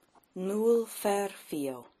Núl fer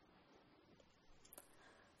fio.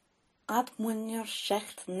 Ad mwynio'r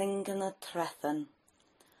shecht ningen y trethen,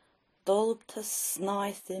 dolb ty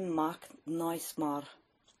snaith I mac noes mar.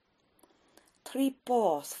 Tri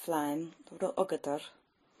bos flaim dy ugader,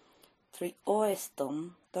 tri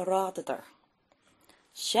oesdom dy radader.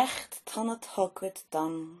 Shecht tan het hogwyd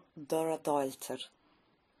dan dyr a doilter.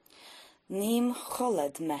 Niem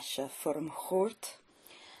choled mesje voor hem goort,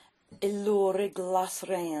 ilori glas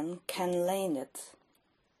rein ken leenid.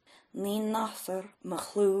 Ní nasser me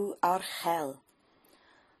chlú ar chel.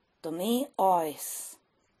 Do mi oes.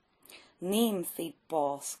 Niem thid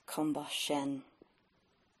bos cumba shen.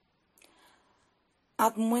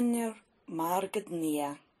 Ad mwynir margad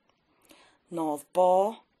nia. Nodd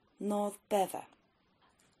bo, nodd beve.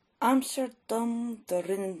 Amser dum de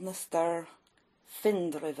rind na star,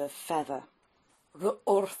 findrive feve. Re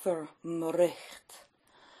orther me richt.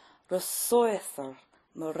 Re soether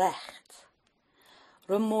me recht.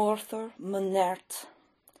 Re morther me nert.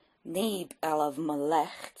 Nieb elf me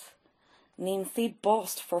lecht. Niem thid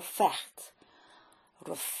bost vervecht.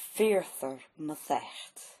 Re fearther me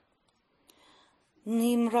thecht.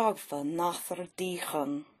 Niem ragve nather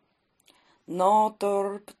dichen. Na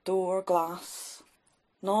dorp door glas.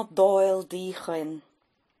 Na doil dichen.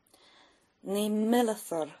 Niem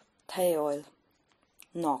millether teoil.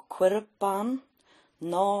 Na quirrib ban.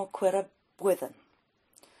 Na quirrib withen.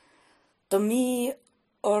 Do mi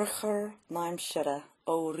urcher naim shire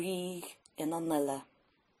o rig in an nille.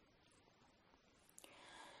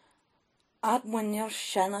 Ad mwynir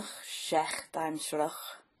shenach shecht aim shrach.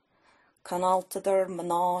 Kan alteder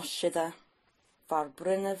mana shide var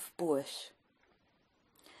brinnev buish.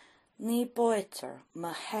 Ni boiter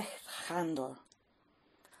me hecht chandel.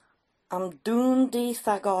 Am doen die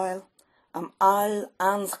thagail, am al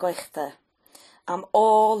ansgoichte, am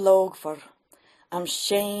all logver, am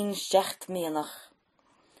shane shecht menach.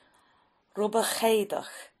 Rubbe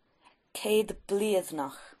cheidach, ceid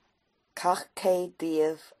bliednach, cach ceid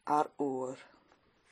diev ar oer.